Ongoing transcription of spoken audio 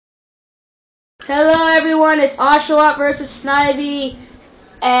Hello everyone, it's Oshawott versus Snivy,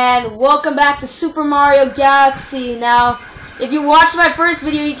 and welcome back to Super Mario Galaxy. Now, if you watched my first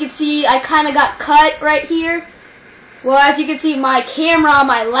video, you can see I kind of got cut right here. Well, as you can see, my camera on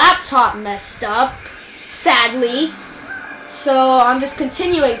my laptop messed up, sadly. So, I'm just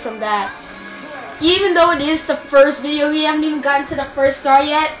continuing from that. Even though it is the first video, we haven't even gotten to the first star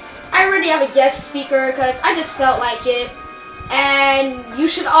yet, I already have a guest speaker because I just felt like it. And you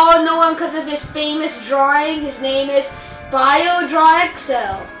should all know him because of his famous drawing. His name is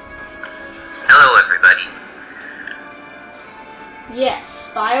BioDrawXL. Hello, everybody.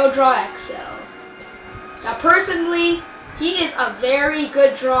 Yes, BioDrawXL. Now, personally, he is a very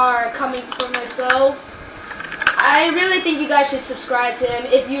good drawer coming from myself. I really think you guys should subscribe to him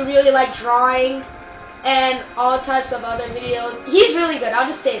if you really like drawing and all types of other videos. He's really good, I'll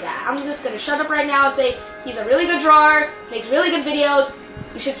just say that. I'm just going to shut up right now and say he's a really good drawer, makes really good videos.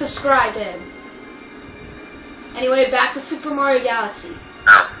 You should subscribe to him. Anyway, back to Super Mario Galaxy.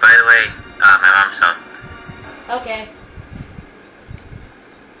 Oh, by the way, my mom's home. Okay.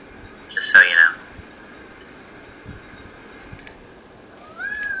 Just so you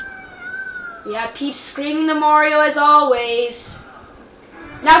know. Yeah, Peach screaming to Mario as always.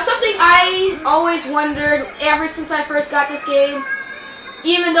 Now, something I always wondered ever since I first got this game,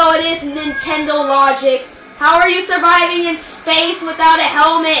 even though it is Nintendo logic, how are you surviving in space without a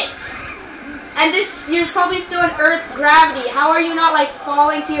helmet? And this, you're probably still in Earth's gravity. How are you not, like,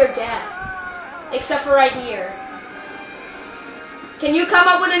 falling to your death? Except for right here. Can you come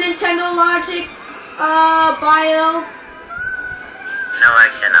up with a Nintendo logic, Bio? No, I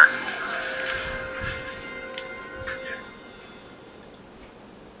cannot.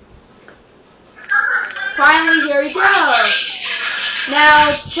 Finally, here we go.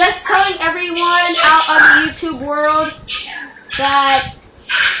 Now, just telling everyone out on the YouTube world that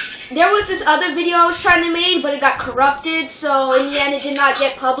there was this other video I was trying to make, but it got corrupted, so in the end it did not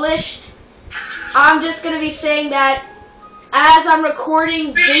get published. I'm just going to be saying that as I'm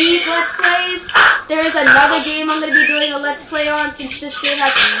recording these Let's Plays, there is another game I'm going to be doing a Let's Play on, since this game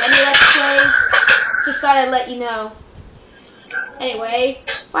has many Let's Plays. Just thought I'd let you know. Anyway,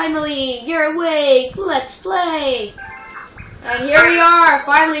 finally, you're awake. Let's play. And here we are,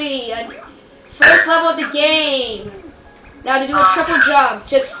 finally, first level of the game. Now to do a triple jump,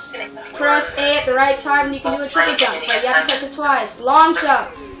 just press A at the right time and you can do a triple jump. But you have to press it twice. Long jump.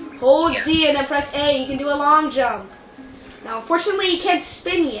 Hold Z and then press A. You can do a long jump. Now, unfortunately, you can't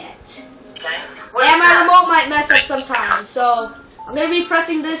spin yet. And my remote might mess up sometimes, so I'm going to be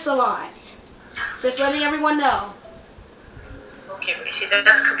pressing this a lot. Just letting everyone know. Okay, but you see,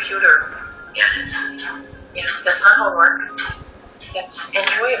 that's computer. Yeah, that's not homework. That's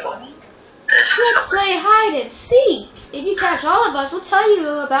enjoyable. Let's play hide and seek. If you catch all of us, we'll tell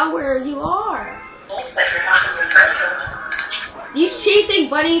you about where you are. These chasing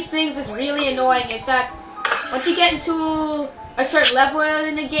bunnies things is really annoying. In fact, once you get into a certain level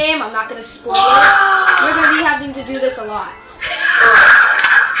in the game, I'm not going to spoil it, you're going to be having to do this a lot.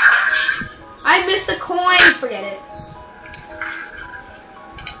 I missed a coin. Forget it.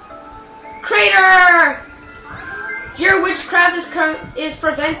 Crater! Your witchcraft is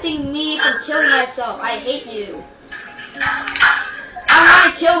preventing me from killing myself. I hate you. I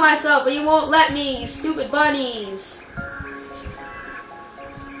want to kill myself, but you won't let me, you stupid bunnies.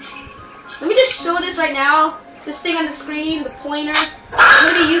 Let me just show this right now. This thing on the screen, the pointer. I'm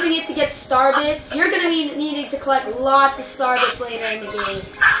going to be using it to get star bits. You're going to be needing to collect lots of star bits later in the game.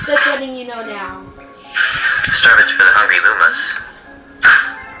 Just letting you know now. Star bits for the Hungry Lumas.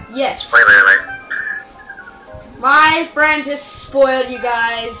 Yes. Spoiler alert. My friend just spoiled you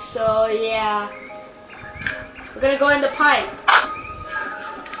guys, so yeah. We're gonna go in the pipe.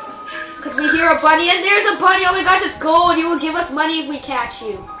 Because we hear a bunny, and there's a bunny! Oh my gosh, it's gold! You will give us money if we catch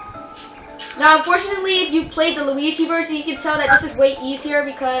you. Now, unfortunately, if you played the Luigi version, you can tell that this is way easier,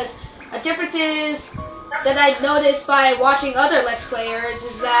 because a difference is that I noticed by watching other Let's Players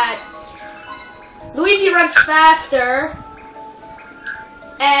is that Luigi runs faster,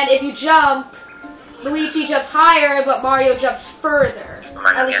 and if you jump, Luigi jumps higher, but Mario jumps further.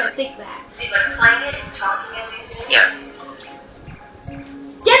 At least I think that. Yeah.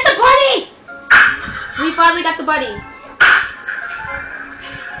 Get the bunny! We finally got the bunny.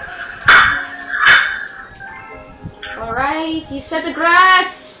 Alright, he said the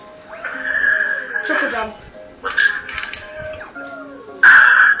grass. Triple jump.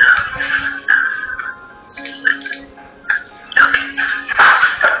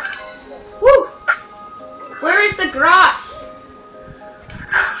 Woo! Where is the grass?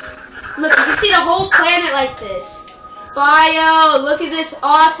 Look, you can see the whole planet like this. Bio, look at this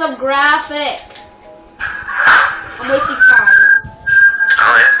awesome graphic. I'm wasting time.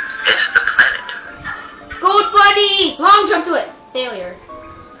 Oh yeah, it's the planet. Gold bunny! Long jump to it. Failure.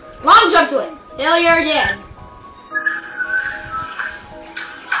 Long jump to it. Failure again.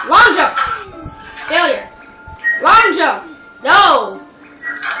 Long jump. Failure. Long jump. No.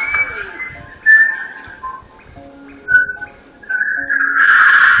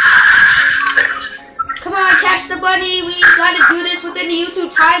 Come on, catch the bunny. We gotta do this within the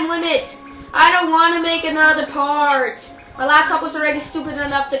YouTube time limit. I don't want to make another part. My laptop was already stupid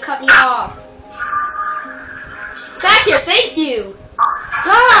enough to cut me off. Back here, thank you.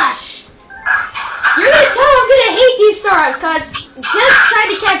 Gosh. You're gonna tell I'm gonna hate these stars, cause just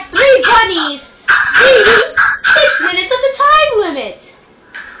trying to catch 3 bunnies, they used 6 minutes of the time limit.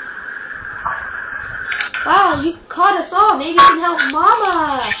 Wow, you caught us all. Maybe you can help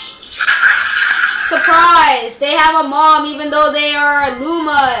Mama. Surprise! They have a mom even though they are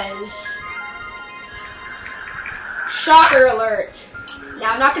Lumas. Shocker alert.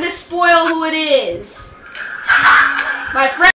 Now I'm not gonna spoil who it is. My friend